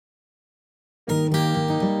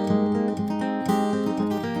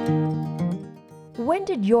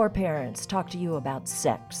When did your parents talk to you about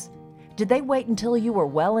sex? Did they wait until you were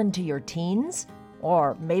well into your teens?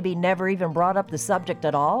 Or maybe never even brought up the subject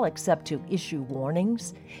at all except to issue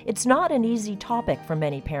warnings? It's not an easy topic for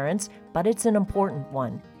many parents, but it's an important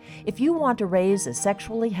one. If you want to raise a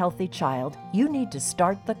sexually healthy child, you need to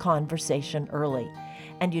start the conversation early.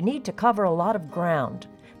 And you need to cover a lot of ground: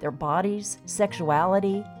 their bodies,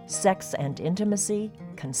 sexuality, sex and intimacy,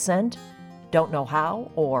 consent. Don't know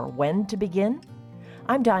how or when to begin?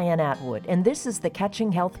 I'm Diane Atwood, and this is the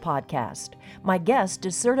Catching Health Podcast. My guest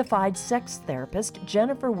is certified sex therapist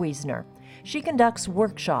Jennifer Wiesner. She conducts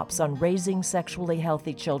workshops on raising sexually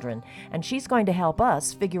healthy children, and she's going to help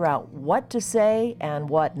us figure out what to say and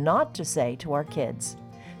what not to say to our kids.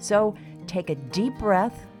 So take a deep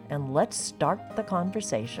breath and let's start the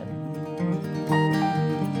conversation.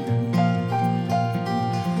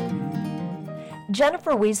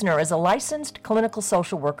 Jennifer Wiesner is a licensed clinical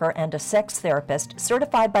social worker and a sex therapist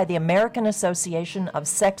certified by the American Association of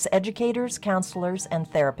Sex Educators, Counselors, and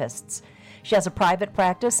Therapists. She has a private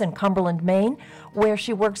practice in Cumberland, Maine, where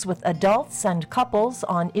she works with adults and couples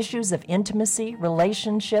on issues of intimacy,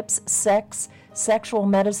 relationships, sex, sexual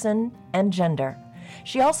medicine, and gender.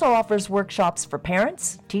 She also offers workshops for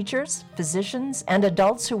parents, teachers, physicians, and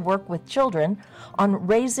adults who work with children on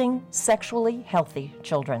raising sexually healthy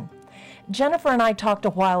children. Jennifer and I talked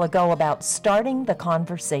a while ago about starting the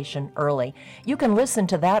conversation early. You can listen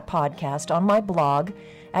to that podcast on my blog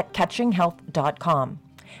at catchinghealth.com.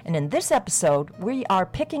 And in this episode, we are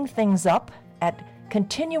picking things up at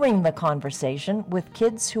continuing the conversation with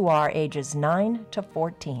kids who are ages 9 to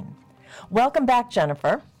 14. Welcome back,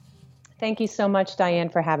 Jennifer. Thank you so much, Diane,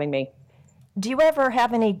 for having me. Do you ever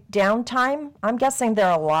have any downtime? I'm guessing there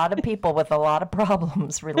are a lot of people with a lot of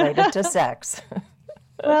problems related to sex.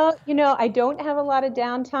 Well, I don't have a lot of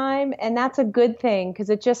downtime, and that's a good thing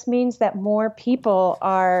because it just means that more people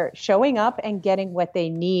are showing up and getting what they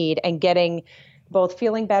need and getting both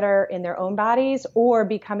feeling better in their own bodies or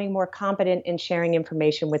becoming more competent in sharing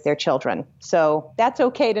information with their children. So that's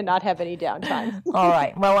okay to not have any downtime. All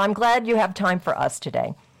right. Well, I'm glad you have time for us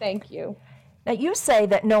today. Thank you. Now, you say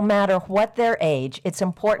that no matter what their age, it's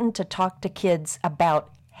important to talk to kids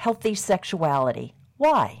about healthy sexuality.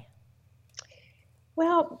 Why?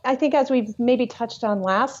 Well, I think as we've maybe touched on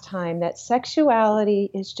last time, that sexuality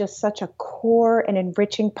is just such a core and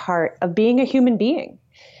enriching part of being a human being.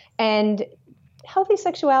 And healthy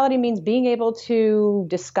sexuality means being able to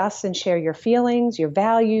discuss and share your feelings, your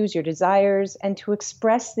values, your desires, and to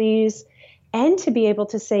express these, and to be able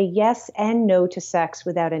to say yes and no to sex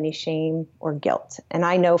without any shame or guilt. And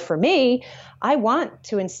I know for me, I want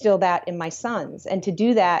to instill that in my sons. And to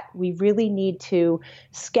do that, we really need to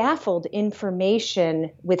scaffold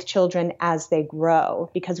information with children as they grow,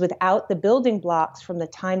 because without the building blocks from the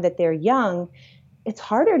time that they're young, it's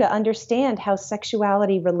harder to understand how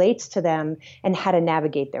sexuality relates to them and how to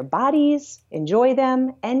navigate their bodies, enjoy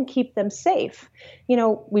them, and keep them safe.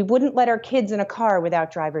 We wouldn't let our kids in a car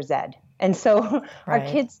without driver's ed. And so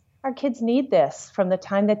Right. our kids need this from the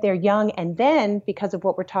time that they're young. And then because of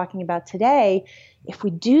what we're talking about today, if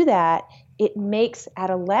we do that, it makes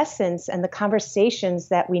adolescence and the conversations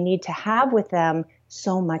that we need to have with them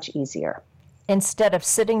so much easier. Instead of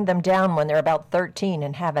sitting them down when they're about 13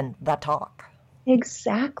 and having the talk.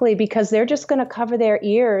 Exactly, because they're just going to cover their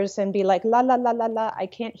ears and be like, la, la, la, la, la, I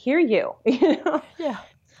can't hear you. Yeah.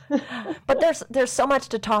 But there's so much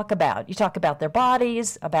to talk about. You talk about their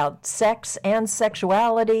bodies, about sex and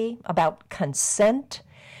sexuality, about consent.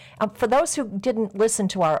 For those who didn't listen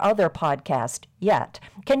to our other podcast yet,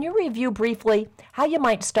 can you review briefly how you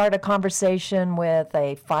might start a conversation with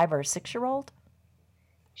a 5 or 6-year-old?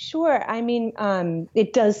 Sure. I mean,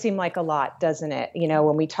 it does seem like a lot, doesn't it?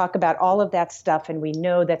 When we talk about all of that stuff and we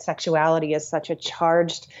know that sexuality is such a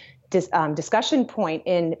charged discussion point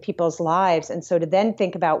in people's lives. And so to then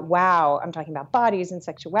think about, wow, I'm talking about bodies and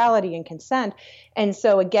sexuality and consent. And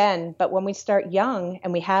so again, but when we start young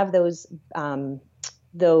and we have those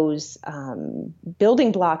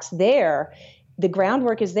building blocks there, the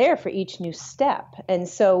groundwork is there for each new step. And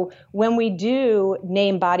so when we do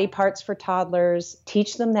name body parts for toddlers,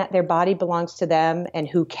 teach them that their body belongs to them and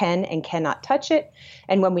who can and cannot touch it.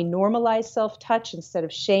 And when we normalize self-touch instead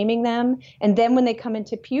of shaming them. And then when they come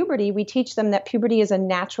into puberty, we teach them that puberty is a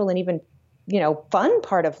natural and even, fun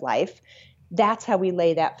part of life. That's how we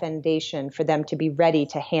lay that foundation for them to be ready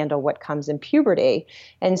to handle what comes in puberty.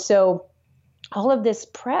 And so all of this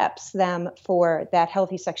preps them for that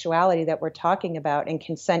healthy sexuality that we're talking about, and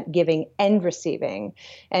consent giving and receiving.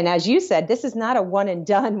 And as you said, this is not a one and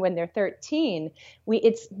done when they're 13.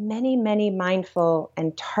 It's many, many mindful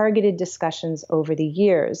and targeted discussions over the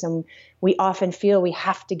years. And we often feel we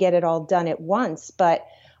have to get it all done at once, but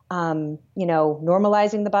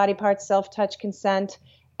normalizing the body parts, self-touch, consent,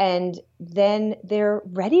 and then they're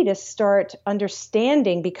ready to start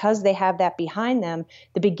understanding, because they have that behind them,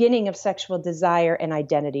 the beginning of sexual desire and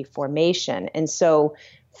identity formation. And so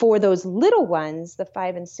for those little ones, the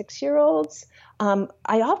 5 and 6-year-olds, I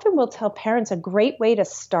often will tell parents a great way to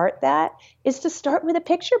start that is to start with a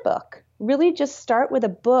picture book. Really just start with a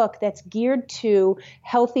book that's geared to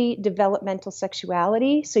healthy developmental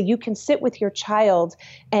sexuality, so you can sit with your child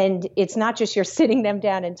and it's not just you're sitting them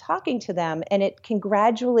down and talking to them, and it can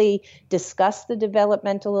gradually discuss the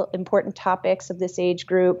developmental important topics of this age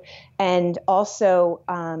group, and also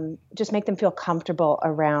just make them feel comfortable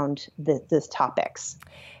around the topics.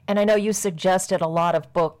 And I know you suggested a lot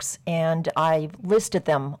of books, and I listed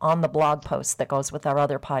them on the blog post that goes with our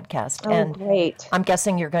other podcast. Oh, and great. I'm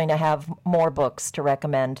guessing you're going to have more books to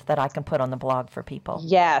recommend that I can put on the blog for people.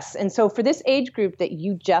 Yes. And so for this age group that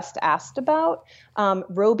you just asked about,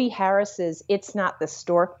 Roby Harris's It's Not the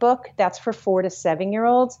Stork book, that's for 4 to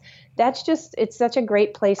 7-year-olds. It's such a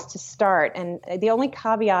great place to start. And the only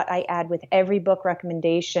caveat I add with every book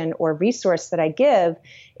recommendation or resource that I give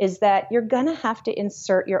is that you're going to have to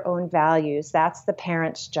insert your own values. That's the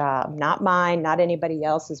parent's job, not mine, not anybody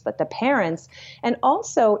else's, but the parents. And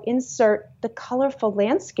also insert the colorful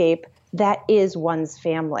landscape that is one's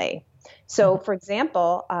family. So, for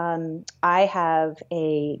example, I have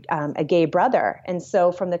a gay brother. And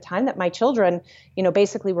so from the time that my children,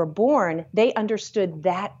 basically were born, they understood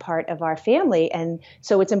that part of our family. And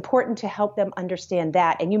so it's important to help them understand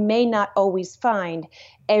that. And you may not always find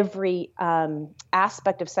every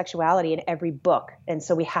aspect of sexuality in every book. And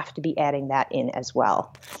so we have to be adding that in as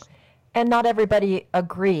well. And not everybody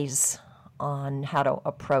agrees on how to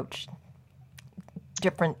approach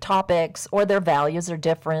different topics, or their values are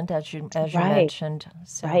different, as you mentioned.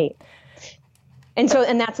 So. Right.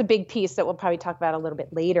 And that's a big piece that we'll probably talk about a little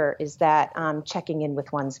bit later, is that checking in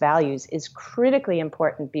with one's values is critically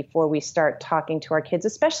important before we start talking to our kids,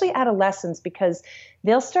 especially adolescents, because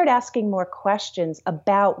they'll start asking more questions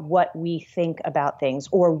about what we think about things,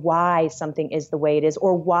 or why something is the way it is,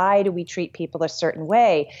 or why do we treat people a certain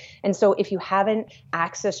way. And so if you haven't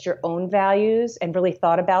accessed your own values and really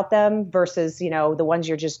thought about them versus, the ones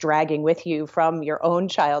you're just dragging with you from your own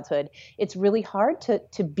childhood, it's really hard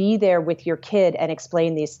to be there with your kid and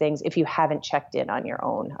explain these things if you haven't checked in on your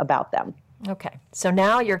own about them. Okay. So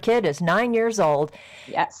now your kid is 9 years old.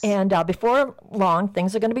 Yes. And before long,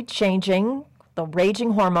 things are going to be changing. The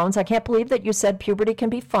raging hormones. I can't believe that you said puberty can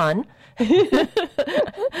be fun.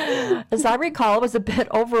 As I recall, it was a bit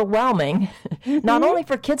overwhelming, not only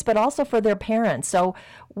for kids, but also for their parents. So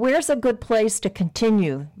where's a good place to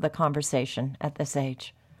continue the conversation at this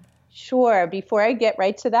age? Sure. Before I get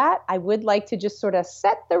right to that, I would like to just sort of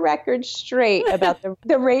set the record straight about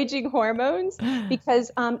the raging hormones, because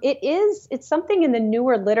it's something in the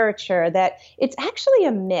newer literature that it's actually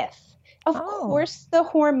a myth. Of course, the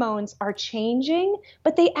hormones are changing,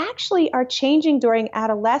 but they actually are changing during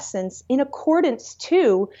adolescence in accordance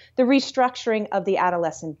to the restructuring of the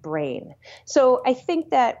adolescent brain. So I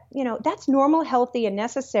think that, that's normal, healthy, and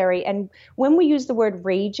necessary. And when we use the word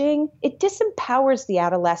raging, it disempowers the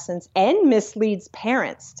adolescents and misleads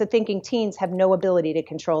parents to thinking teens have no ability to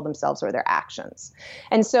control themselves or their actions.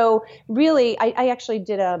 And so really, I actually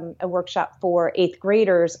did a workshop for 8th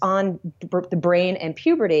graders on the brain and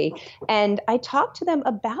puberty. And I talked to them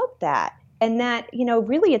about that, and that,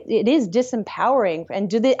 really it is disempowering.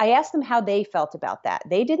 And I asked them how they felt about that.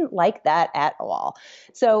 They didn't like that at all.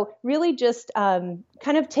 So really just kind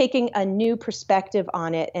of taking a new perspective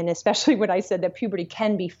on it. And especially when I said that puberty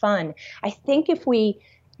can be fun, I think if we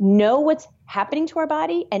know what's happening to our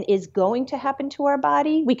body and is going to happen to our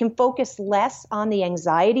body, we can focus less on the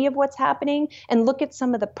anxiety of what's happening and look at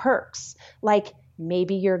some of the perks, like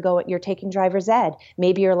maybe you're taking driver's ed.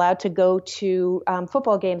 Maybe you're allowed to go to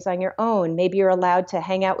football games on your own. Maybe you're allowed to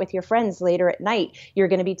hang out with your friends later at night. You're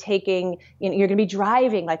going to be you're going to be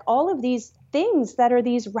driving, like all of these things that are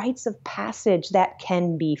these rites of passage that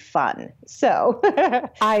can be fun. So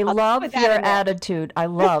I love your attitude. I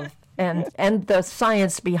love and the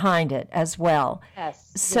science behind it as well.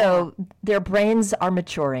 Yes. So their brains are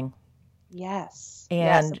maturing. Yes.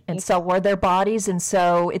 And so are their bodies, and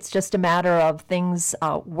so it's just a matter of things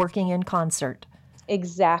working in concert.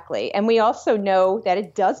 Exactly. And we also know that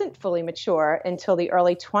it doesn't fully mature until the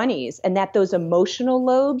early 20s, and that those emotional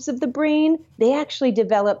lobes of the brain, they actually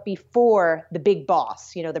develop before the big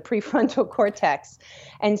boss, the prefrontal cortex.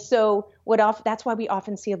 And so that's why we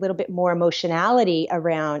often see a little bit more emotionality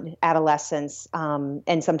around adolescence.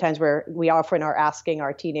 And sometimes we often are asking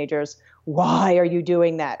our teenagers, why are you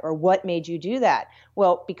doing that? Or what made you do that?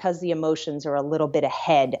 Well, because the emotions are a little bit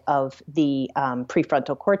ahead of the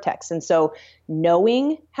prefrontal cortex. And so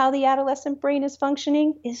knowing how the adolescent brain is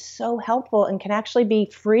functioning is so helpful and can actually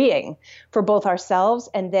be freeing for both ourselves.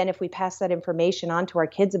 And then if we pass that information on to our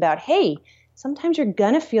kids about, hey, sometimes you're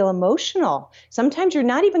going to feel emotional. Sometimes you're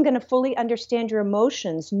not even going to fully understand your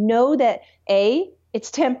emotions. Know that A,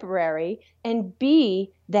 it's temporary, and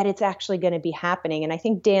B, that it's actually going to be happening. And I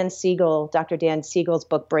think Dr. Dan Siegel's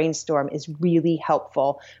book, Brainstorm, is really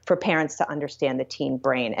helpful for parents to understand the teen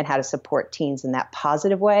brain and how to support teens in that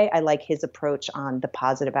positive way. I like his approach on the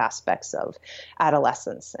positive aspects of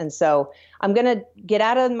adolescence. And so I'm going to get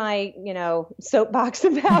out of my, soapbox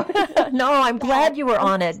about it. No, I'm glad you were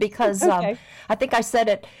on it because Okay. I think I said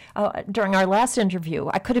it during our last interview.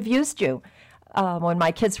 I could have used you. When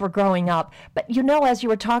my kids were growing up. But as you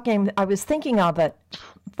were talking, I was thinking of it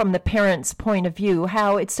from the parents' point of view,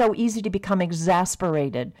 how it's so easy to become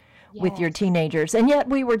exasperated with your teenagers. And yet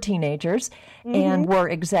we were teenagers and were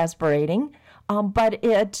exasperating. But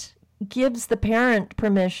it gives the parent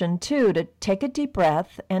permission, too, to take a deep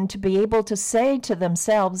breath and to be able to say to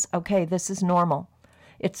themselves, okay, this is normal.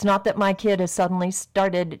 It's not that my kid has suddenly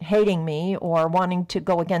started hating me or wanting to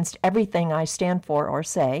go against everything I stand for or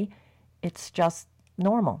say. It's just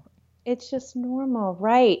normal. It's just normal,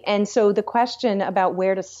 right? And so the question about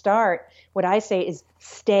where to start, what I say is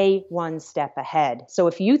stay one step ahead. So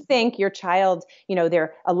if you think your child,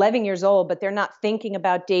 they're 11 years old, but they're not thinking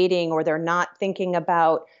about dating, or they're not thinking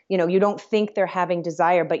about, you don't think they're having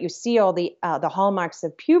desire, but you see all the hallmarks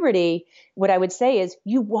of puberty, what I would say is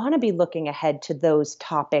you want to be looking ahead to those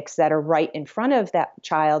topics that are right in front of that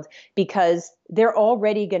child, because they're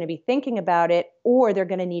already going to be thinking about it, or they're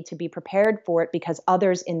going to need to be prepared for it because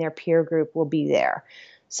others in their peer group will be there.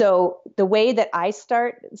 So the way that I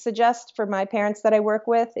suggest for my parents that I work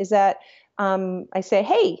with is that I say,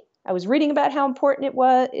 hey, I was reading about how important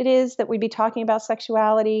it is that we be talking about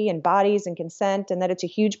sexuality and bodies and consent, and that it's a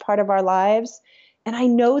huge part of our lives. And I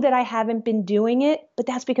know that I haven't been doing it, but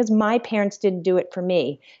that's because my parents didn't do it for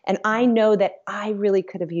me. And I know that I really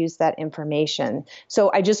could have used that information.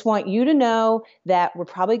 So I just want you to know that we're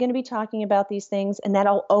probably going to be talking about these things, and that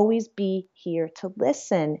I'll always be here to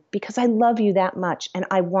listen because I love you that much and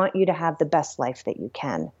I want you to have the best life that you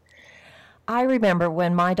can. I remember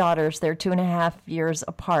when my daughters, they're 2.5 years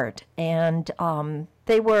apart, and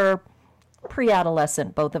they were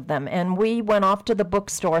pre-adolescent, both of them, and we went off to the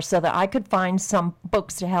bookstore so that I could find some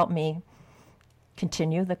books to help me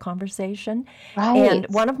continue the conversation. Right. And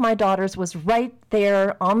one of my daughters was right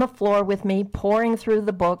there on the floor with me, pouring through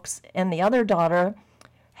the books, and the other daughter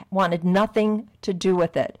wanted nothing to do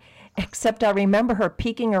with it. Except I remember her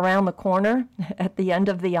peeking around the corner at the end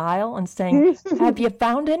of the aisle and saying, have you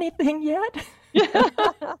found anything yet?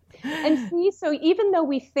 And see, so even though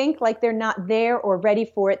we think like they're not there or ready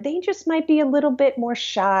for it, they just might be a little bit more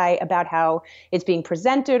shy about how it's being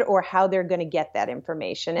presented or how they're going to get that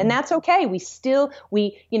information. And that's okay. I always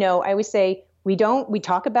say, we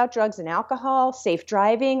talk about drugs and alcohol, safe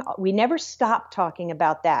driving. We never stop talking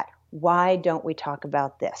about that. Why don't we talk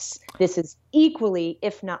about this? This is equally,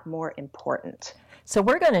 if not more important. So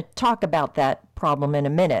we're going to talk about that problem in a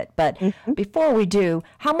minute. But before we do,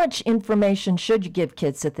 how much information should you give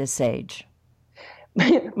kids at this age?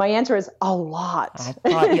 My answer is a lot.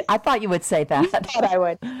 I thought you would say that. You thought I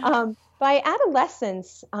would. By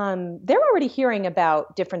adolescence, they're already hearing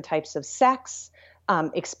about different types of sex,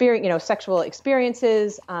 sexual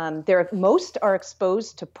experiences. Most are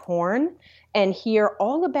exposed to porn and hear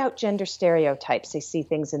all about gender stereotypes. They see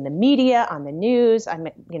things in the media, on the news,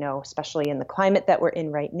 especially in the climate that we're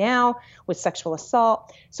in right now with sexual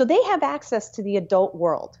assault. So they have access to the adult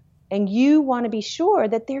world. And you want to be sure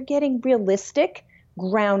that they're getting realistic,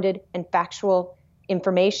 grounded, and factual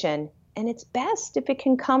information. And it's best if it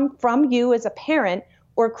can come from you as a parent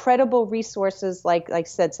or credible resources like I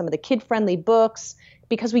said, some of the kid-friendly books,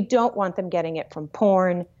 because we don't want them getting it from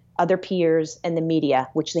porn, other peers, and the media,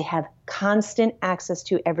 which they have constant access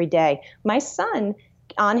to every day. My son,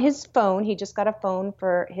 on his phone, he just got a phone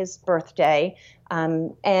for his birthday,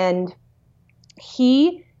 and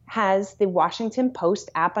he has the Washington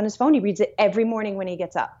Post app on his phone. He reads it every morning when he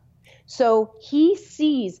gets up. So he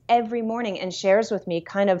sees every morning and shares with me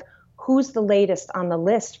kind of who's the latest on the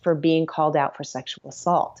list for being called out for sexual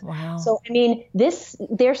assault. Wow. So, I mean,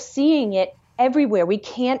 they're seeing it everywhere. We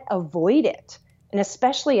can't avoid it. And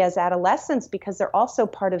especially as adolescents, because they're also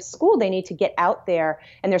part of school, they need to get out there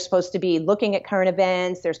and they're supposed to be looking at current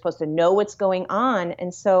events. They're supposed to know what's going on.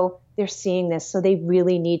 And so they're seeing this. So they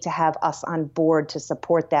really need to have us on board to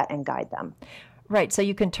support that and guide them. Right. So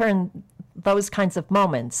you can turn those kinds of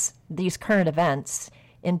moments, these current events,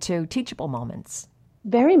 into teachable moments.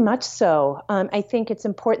 Very much so. I think it's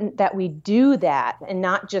important that we do that and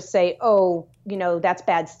not just say, oh, that's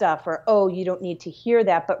bad stuff, or, oh, you don't need to hear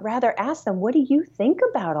that, but rather ask them, what do you think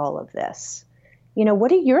about all of this?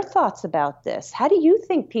 What are your thoughts about this? How do you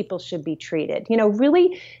think people should be treated?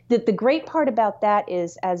 Really, the great part about that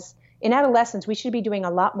is, as in adolescence, we should be doing a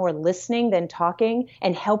lot more listening than talking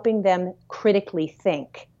and helping them critically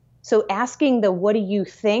think. So asking the what do you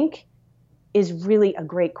think is really a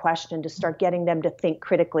great question to start getting them to think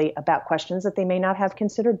critically about questions that they may not have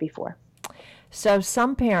considered before. So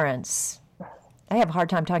some parents, they have a hard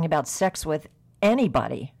time talking about sex with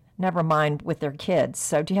anybody, never mind with their kids.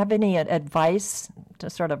 So do you have any advice to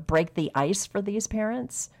sort of break the ice for these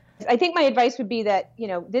parents? I think my advice would be that,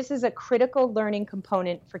 this is a critical learning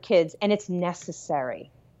component for kids, and it's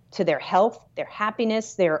necessary to their health, their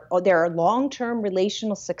happiness, their long-term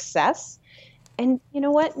relational success. And you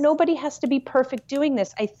know what? Nobody has to be perfect doing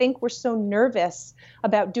this. I think we're so nervous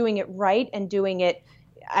about doing it right and doing it,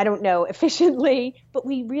 I don't know, efficiently, but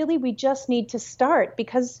we just need to start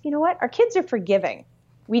because you know what? Our kids are forgiving.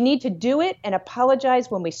 We need to do it and apologize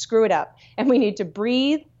when we screw it up. And we need to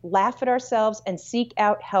breathe, laugh at ourselves, and seek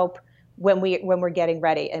out help when we're getting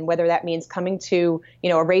ready, and whether that means coming to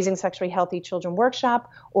a Raising Sexually Healthy Children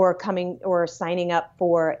workshop, or signing up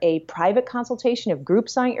for a private consultation if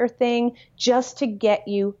groups aren't your thing, just to get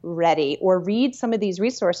you ready, or read some of these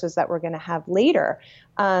resources that we're going to have later.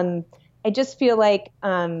 I just feel like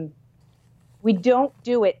we don't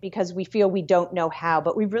do it because we feel we don't know how,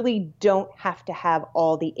 but we really don't have to have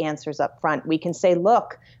all the answers up front. We can say,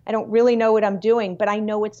 look, I don't really know what I'm doing, but I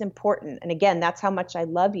know it's important. And again, that's how much I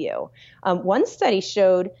love you. One study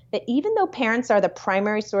showed that even though parents are the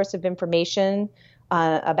primary source of information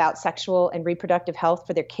about sexual and reproductive health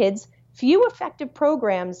for their kids, few effective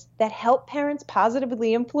programs that help parents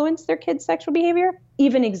positively influence their kids' sexual behavior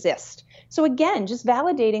even exist. So again, just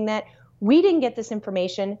validating that we didn't get this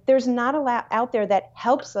information. There's not a lot out there that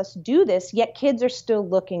helps us do this, yet kids are still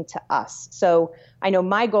looking to us. So I know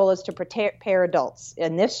my goal is to prepare adults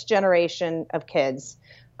in this generation of kids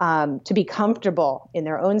to be comfortable in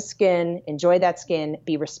their own skin, enjoy that skin,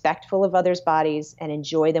 be respectful of others' bodies, and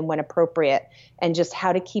enjoy them when appropriate, and just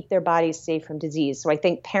how to keep their bodies safe from disease. So I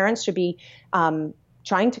think parents should be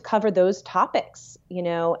trying to cover those topics,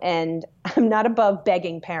 and I'm not above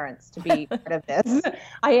begging parents to be part of this.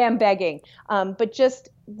 I am begging. But just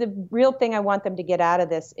the real thing I want them to get out of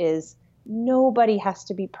this is nobody has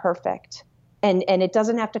to be perfect. And it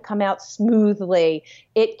doesn't have to come out smoothly.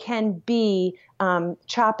 It can be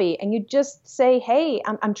choppy. And you just say, hey,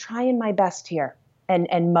 I'm trying my best here,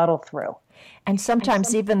 and muddle through. And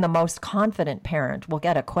sometimes even the most confident parent will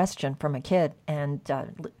get a question from a kid and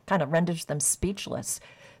kind of renders them speechless.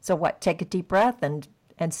 So take a deep breath and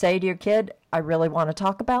say to your kid, I really want to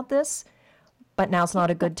talk about this, but now's not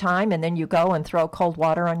a good time. And then you go and throw cold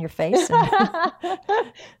water on your face.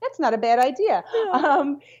 That's not a bad idea.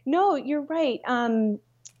 Yeah. No, you're right.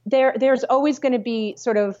 There's always going to be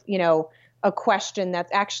sort of, a question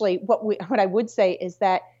that's actually what I would say is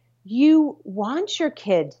that you want your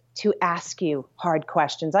kid to ask you hard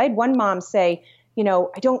questions. I had one mom say,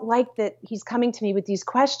 I don't like that he's coming to me with these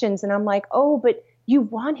questions. And I'm like, oh, but you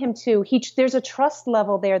want him to. There's a trust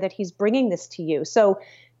level there that he's bringing this to you. So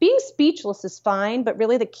being speechless is fine, but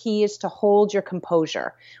really the key is to hold your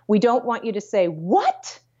composure. We don't want you to say,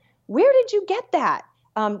 what? Where did you get that?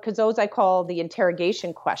 Because those I call the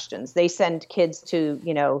interrogation questions. They send kids to,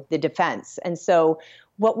 the defense. And so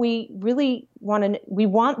what we really we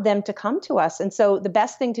want them to come to us. And so the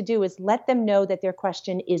best thing to do is let them know that their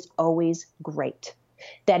question is always great,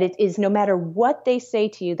 that it is no matter what they say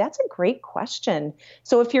to you, that's a great question.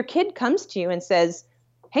 So if your kid comes to you and says,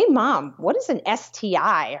 hey, Mom, what is an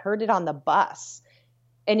STI? I heard it on the bus.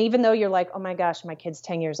 And even though you're like, oh my gosh, my kid's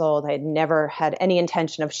 10 years old, I had never had any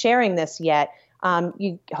intention of sharing this yet.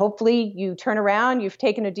 Hopefully you turn around, you've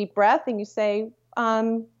taken a deep breath and you say,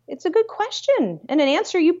 it's a good question and an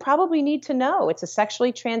answer you probably need to know. It's a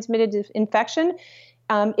sexually transmitted infection,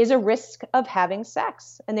 is a risk of having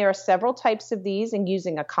sex. And there are several types of these, and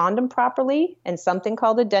using a condom properly and something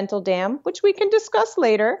called a dental dam, which we can discuss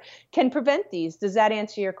later, can prevent these. Does that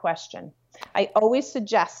answer your question? I always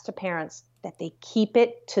suggest to parents, that they keep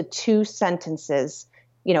it to 2 sentences.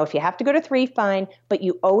 If you have to go to 3, fine, but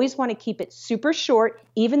you always want to keep it super short,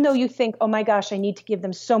 even though you think, oh my gosh, I need to give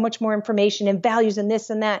them so much more information and values and this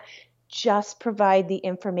and that. Just provide the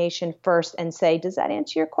information first and say, does that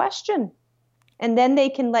answer your question? And then they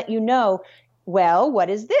can let you know, well, what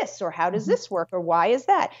is this? Or how does this work? Or why is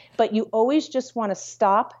that? But you always just want to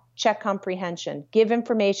stop, check comprehension. Give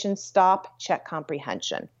information, stop, check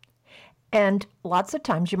comprehension. And lots of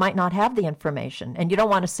times you might not have the information, and you don't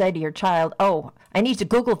want to say to your child, oh, I need to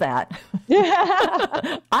Google that.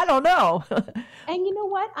 I don't know. And you know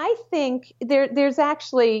what? I think there's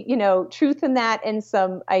actually, truth in that, and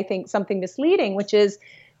I think something misleading, which is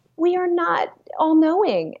we are not all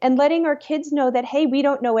knowing, and letting our kids know that, hey, we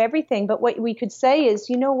don't know everything. But what we could say is,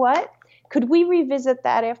 you know what? Could we revisit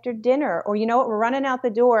that after dinner? Or, you know what, we're running out the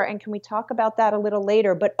door, and can we talk about that a little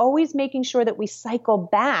later? But always making sure that we cycle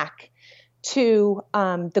back to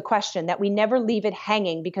the question, that we never leave it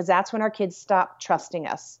hanging, because that's when our kids stop trusting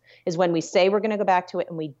us, is when we say we're going to go back to it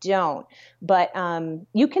and we don't. But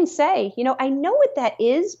you can say, I know what that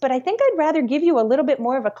is, but I think I'd rather give you a little bit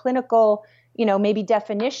more of a clinical, maybe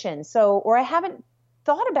definition. Or I haven't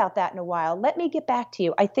thought about that in a while. Let me get back to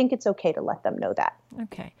you. I think it's okay to let them know that.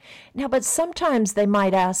 Okay. Now, but sometimes they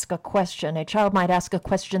might ask a question, a child might ask a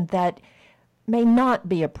question that may not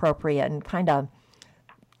be appropriate and kind of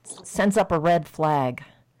sends up a red flag.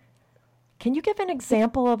 Can you give an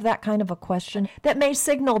example of that kind of a question that may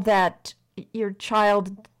signal that your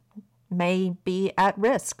child may be at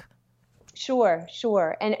risk? Sure.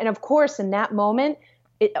 And of course, in that moment,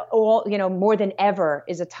 more than ever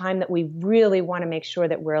is a time that we really want to make sure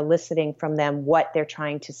that we're eliciting from them what they're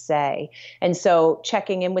trying to say. And so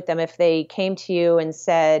checking in with them, if they came to you and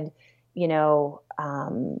said,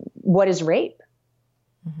 what is rape?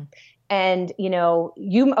 Mm-hmm. And,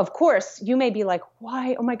 you may be like,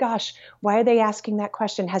 why? Oh my gosh, why are they asking that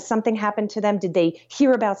question? Has something happened to them? Did they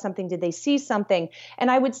hear about something? Did they see something?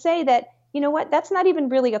 And I would say that, that's not even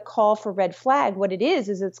really a call for red flag. What it is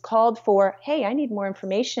it's called for, hey, I need more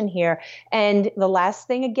information here. And the last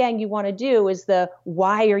thing, again, you want to do is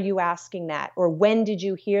why are you asking that? Or when did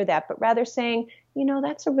you hear that? But rather saying,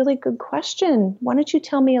 that's a really good question. Why don't you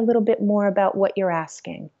tell me a little bit more about what you're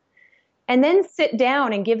asking? And then sit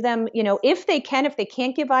down and give them, if they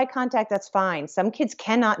can't give eye contact, that's fine. Some kids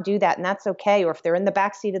cannot do that, and that's okay. Or if they're in the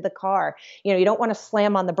backseat of the car, you don't want to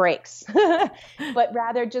slam on the brakes, but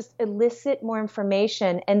rather just elicit more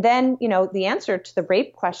information. And then, the answer to the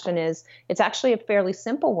rape question is, it's actually a fairly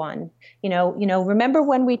simple one. Remember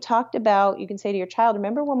when we talked about, you can say to your child,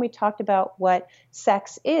 remember when we talked about what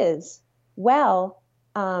sex is? Well,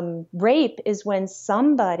 rape is when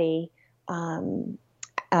somebody,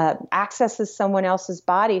 accesses someone else's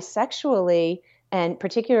body sexually, and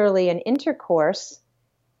particularly in intercourse,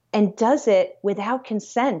 and does it without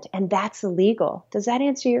consent, and that's illegal. Does that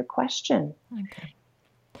answer your question? Okay.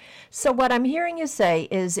 So what I'm hearing you say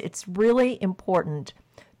is it's really important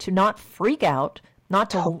to not freak out, not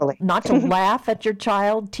to laugh at your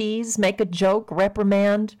child, tease, make a joke,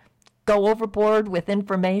 reprimand, go overboard with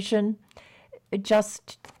information.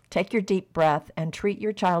 Just take your deep breath and treat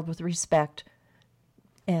your child with respect.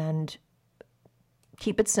 And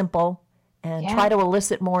keep it simple, and try to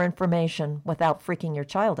elicit more information without freaking your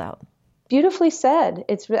child out. Beautifully said.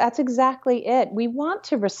 That's exactly it. We want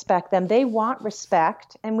to respect them. They want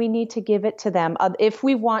respect, and we need to give it to them if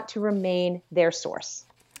we want to remain their source.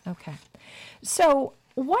 Okay. So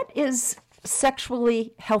what is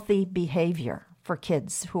sexually healthy behavior for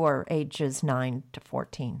kids who are ages 9 to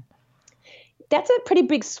 14? That's a pretty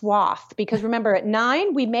big swath, because remember, at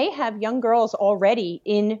 9, we may have young girls already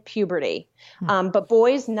in puberty, but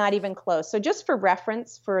boys not even close. So just for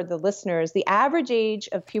reference for the listeners, the average age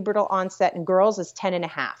of pubertal onset in girls is 10 and a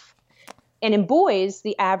half. And in boys,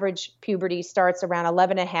 the average puberty starts around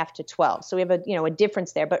 11 and a half to 12. So we have a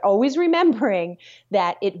difference there, but always remembering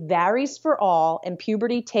that it varies for all, and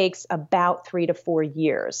puberty takes about 3 to 4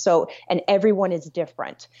 years. So, and everyone is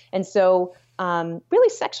different. And so really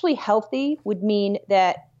sexually healthy would mean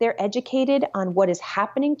that they're educated on what is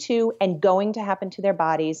happening to and going to happen to their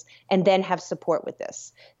bodies, and then have support with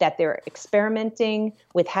this, that they're experimenting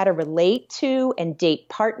with how to relate to and date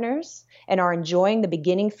partners, and are enjoying the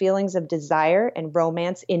beginning feelings of desire and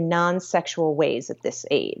romance in non-sexual ways at this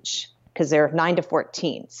age, because they're 9 to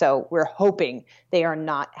 14. So we're hoping they are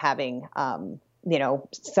not having,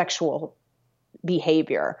 sexual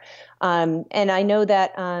behavior. And I know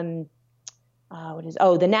that,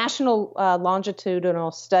 the National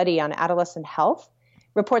Longitudinal Study on Adolescent Health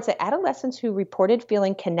reports that adolescents who reported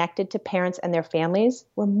feeling connected to parents and their families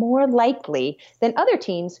were more likely than other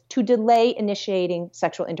teens to delay initiating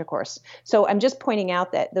sexual intercourse. So I'm just pointing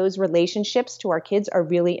out that those relationships to our kids are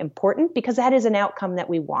really important because that is an outcome that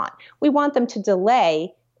we want. We want them to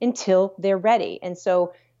delay until they're ready. And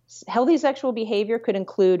so healthy sexual behavior could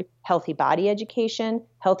include healthy body education,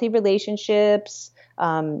 healthy relationships,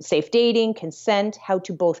 safe dating, consent, how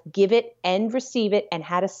to both give it and receive it, and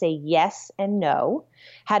how to say yes and no,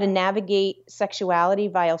 how to navigate sexuality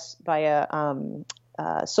via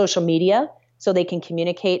social media so they can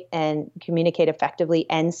communicate effectively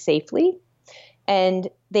and safely. And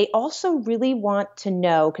they also really want to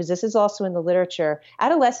know, because this is also in the literature,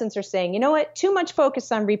 adolescents are saying, you know what, too much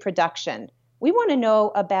focus on reproduction. We want to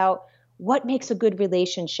know about what makes a good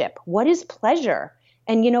relationship. What is pleasure?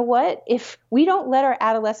 And you know what? If we don't let our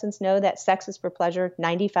adolescents know that sex is for pleasure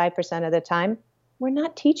 95% of the time, we're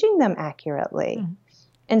not teaching them accurately. Mm.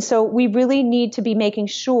 And so we really need to be making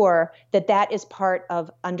sure that that is part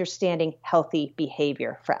of understanding healthy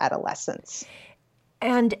behavior for adolescents.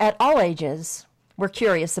 And at all ages, we're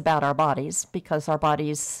curious about our bodies because our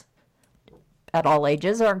bodies at all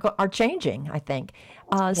ages are changing, I think.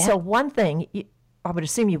 So one thing I would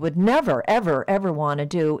assume you would never, ever, ever want to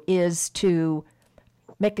do is to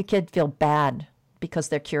make a kid feel bad because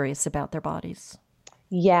they're curious about their bodies.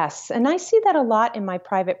 Yes. And I see that a lot in my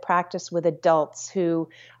private practice with adults who,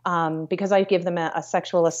 because I give them a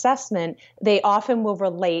sexual assessment, they often will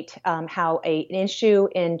relate how an issue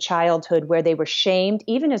in childhood where they were shamed,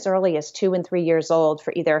 even as early as 2 and 3 years old,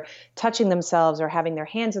 for either touching themselves or having their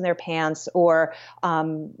hands in their pants or,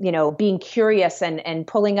 being curious and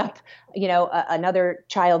pulling up, another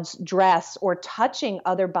child's dress or touching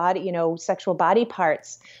other body, sexual body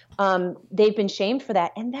parts. They've been shamed for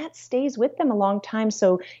that, and that stays with them a long time.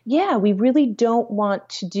 So yeah, we really don't want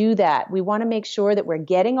to do that. We want to make sure that we're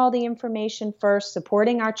getting all the information first,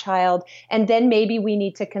 supporting our child, and then maybe we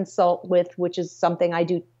need to consult with, which is something I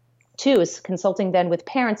do too, is consulting then with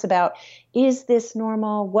parents about, is this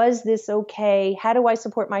normal? Was this okay? How do I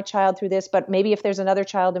support my child through this? But maybe if there's another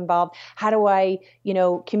child involved, how do I,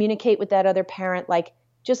 communicate with that other parent? Like,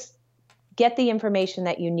 just get the information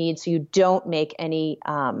that you need so you don't make any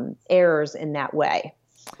errors in that way.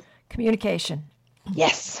 Communication.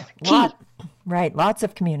 Yes. Right. Lots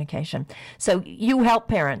of communication. So you help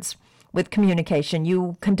parents with communication.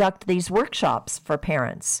 You conduct these workshops for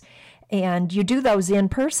parents, and you do those in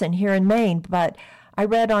person here in Maine. But I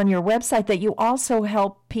read on your website that you also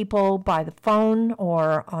help people by the phone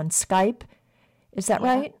or on Skype. Is that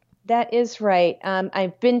right? That is right.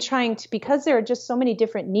 I've been trying to, because there are just so many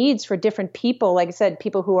different needs for different people. Like I said,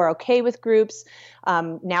 people who are okay with groups.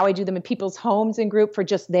 Now I do them in people's homes in group for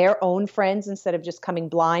just their own friends instead of just coming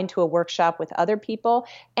blind to a workshop with other people,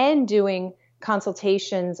 and doing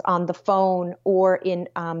consultations on the phone or in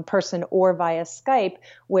person or via Skype,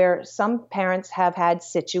 where some parents have had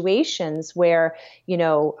situations where,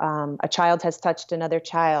 a child has touched another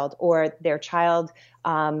child, or their child,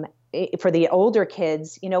 for the older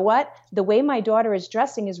kids, you know what? The way my daughter is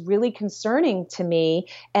dressing is really concerning to me,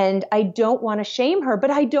 and I don't want to shame her, but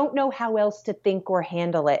I don't know how else to think or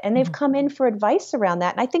handle it. And they've come in for advice around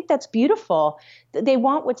that. And I think that's beautiful. They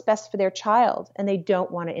want what's best for their child, and they don't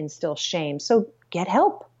want to instill shame. So get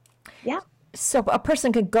help. Yeah. So a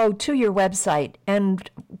person could go to your website and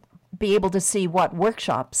be able to see what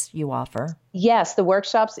workshops you offer. Yes, the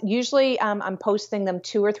workshops, usually I'm posting them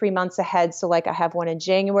 2 or 3 months ahead. So like I have one in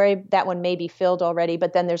January, that one may be filled already,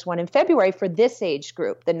 but then there's one in February for this age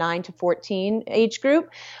group, the 9 to 14 age group.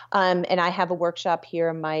 And I have a workshop here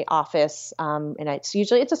in my office. And it's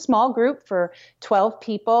a small group for 12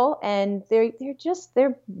 people, and they're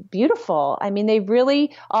beautiful. I mean, they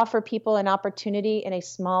really offer people an opportunity in a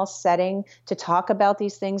small setting to talk about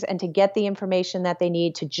these things and to get the information that they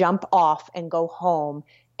need to jump off and go home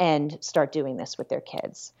and start doing this with their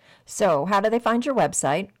kids. So how do they find your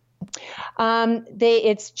website?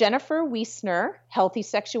 It's Jennifer Wiesner,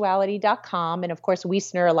 healthysexuality.com. And of course,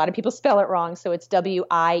 Wiesner, a lot of people spell it wrong. So it's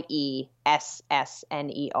WIESSNER.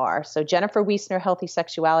 So Jennifer Wiesner,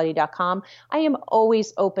 healthysexuality.com. I am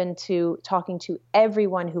always open to talking to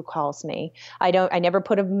everyone who calls me. I never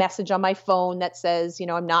put a message on my phone that says,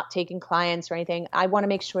 I'm not taking clients or anything. I want to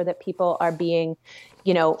make sure that people are being,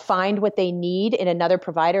 find what they need in another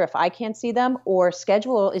provider if I can't see them, or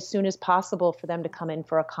schedule as soon as possible for them to come in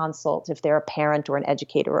for a consult if they're a parent or an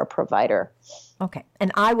educator or a provider. Okay.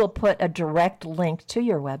 And I will put a direct link to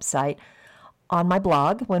your website on my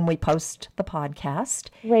blog when we post the podcast.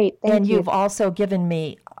 Great. Thank you. You've also given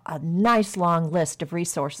me a nice long list of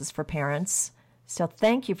resources for parents. So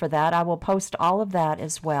thank you for that. I will post all of that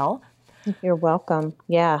as well. You're welcome.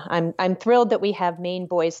 Yeah, I'm thrilled that we have Maine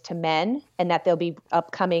Boys to Men and that they'll be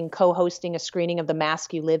upcoming co-hosting a screening of The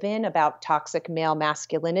Mask You Live In about toxic male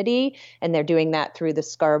masculinity, and they're doing that through the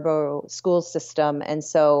Scarborough school system. And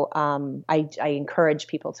so I encourage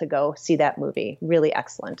people to go see that movie. Really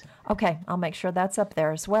excellent. Okay, I'll make sure that's up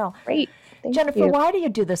there as well. Great. Thank Jennifer, you. why do you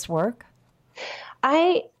do this work?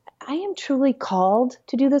 I am truly called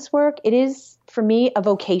to do this work. It is, for me, a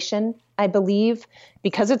vocation. I believe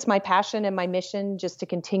because it's my passion and my mission just to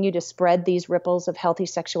continue to spread these ripples of healthy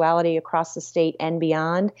sexuality across the state and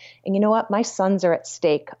beyond. And you know what? My sons are at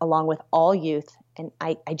stake along with all youth. And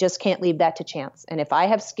I just can't leave that to chance. And if I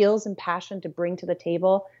have skills and passion to bring to the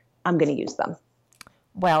table, I'm going to use them.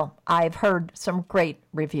 Well, I've heard some great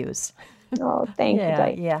reviews. Oh, thank you,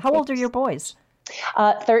 Diane. Yeah. How old are your boys?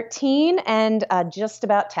 13 and just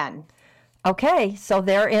about 10. Okay, so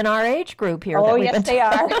they're in our age group here. Oh, yes, they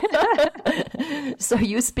are. So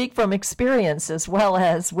you speak from experience as well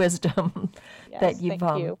as wisdom that you've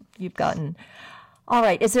gotten. All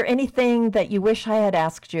right, is there anything that you wish I had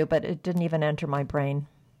asked you, but it didn't even enter my brain?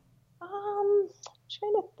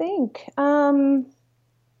 Trying to think.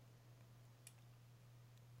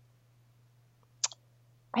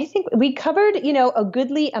 I think we covered, a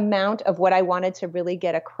goodly amount of what I wanted to really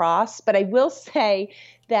get across. But I will say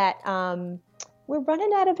that we're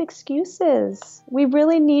running out of excuses. We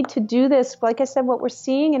really need to do this. Like I said, what we're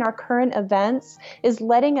seeing in our current events is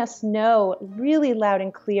letting us know really loud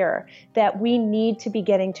and clear that we need to be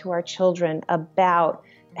getting to our children about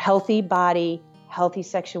healthy body, healthy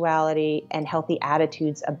sexuality, and healthy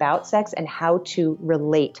attitudes about sex and how to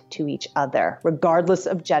relate to each other, regardless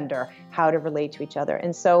of gender, how to relate to each other.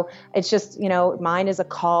 And so it's just, mine is a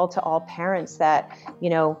call to all parents that,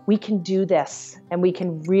 we can do this and we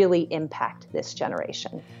can really impact this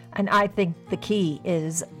generation. And I think the key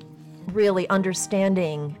is really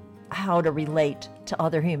understanding how to relate to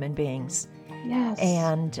other human beings. Yes.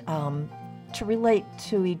 And to relate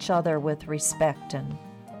to each other with respect and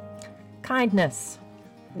kindness.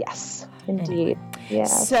 Yes, indeed.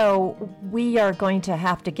 Yes. So we are going to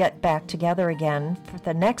have to get back together again for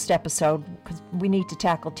the next episode because we need to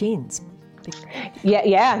tackle teens.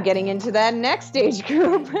 Yeah, getting into that next age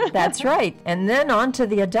group. That's right. And then on to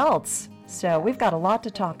the adults. So we've got a lot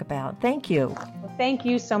to talk about. Thank you. Well, thank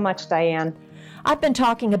you so much, Diane. I've been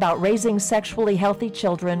talking about raising sexually healthy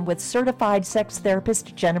children with certified sex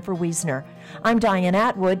therapist Jennifer Wiesner. I'm Diane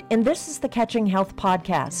Atwood, and this is the Catching Health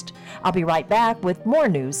Podcast. I'll be right back with more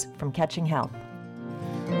news from Catching Health.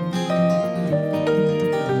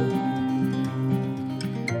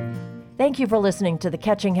 Thank you for listening to the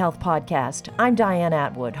Catching Health Podcast. I'm Diane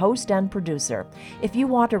Atwood, host and producer. If you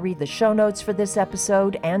want to read the show notes for this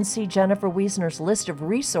episode and see Jennifer Wiesner's list of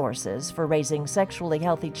resources for raising sexually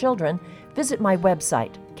healthy children, visit my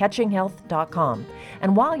website, catchinghealth.com.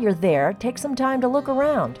 And while you're there, take some time to look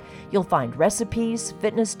around. You'll find recipes,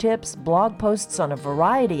 fitness tips, blog posts on a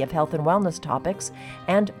variety of health and wellness topics,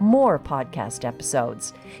 and more podcast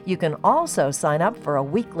episodes. You can also sign up for a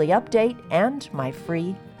weekly update and my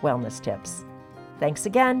free wellness tips. Thanks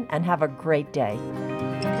again and have a great day.